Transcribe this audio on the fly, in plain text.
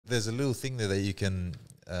there's a little thing there that you can,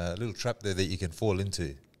 a little trap there that you can fall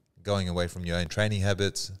into, going away from your own training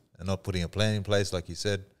habits and not putting a plan in place, like you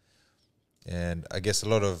said. And I guess a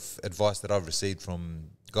lot of advice that I've received from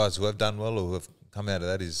guys who have done well or who have come out of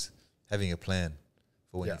that is having a plan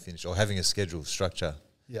for when you finish, or having a schedule, structure.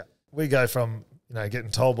 Yeah. We go from,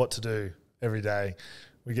 getting told what to do every day.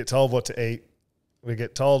 We get told what to eat. We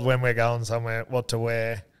get told when we're going somewhere, what to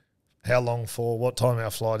wear, how long for, what time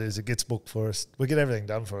our flight is. It gets booked for us. We get everything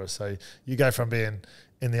done for us. So you go from being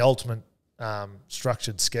in the ultimate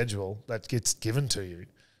structured schedule that gets given to you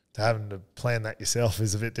to having to plan that yourself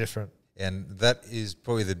is a bit different. And that is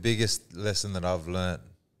probably the biggest lesson that I've learned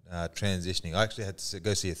transitioning. I actually had to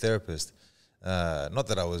go see a therapist. Not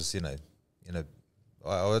that I was,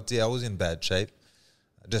 I was in bad shape.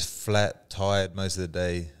 Just flat, tired most of the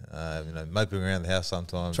day, moping around the house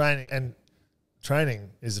sometimes. Training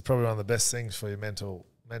is probably one of the best things for your mental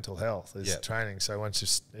health is training. So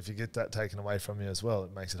if you get that taken away from you as well,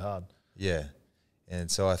 it makes it hard. Yeah.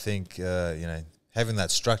 And so I think, having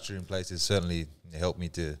that structure in place has certainly helped me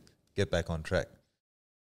to get back on track.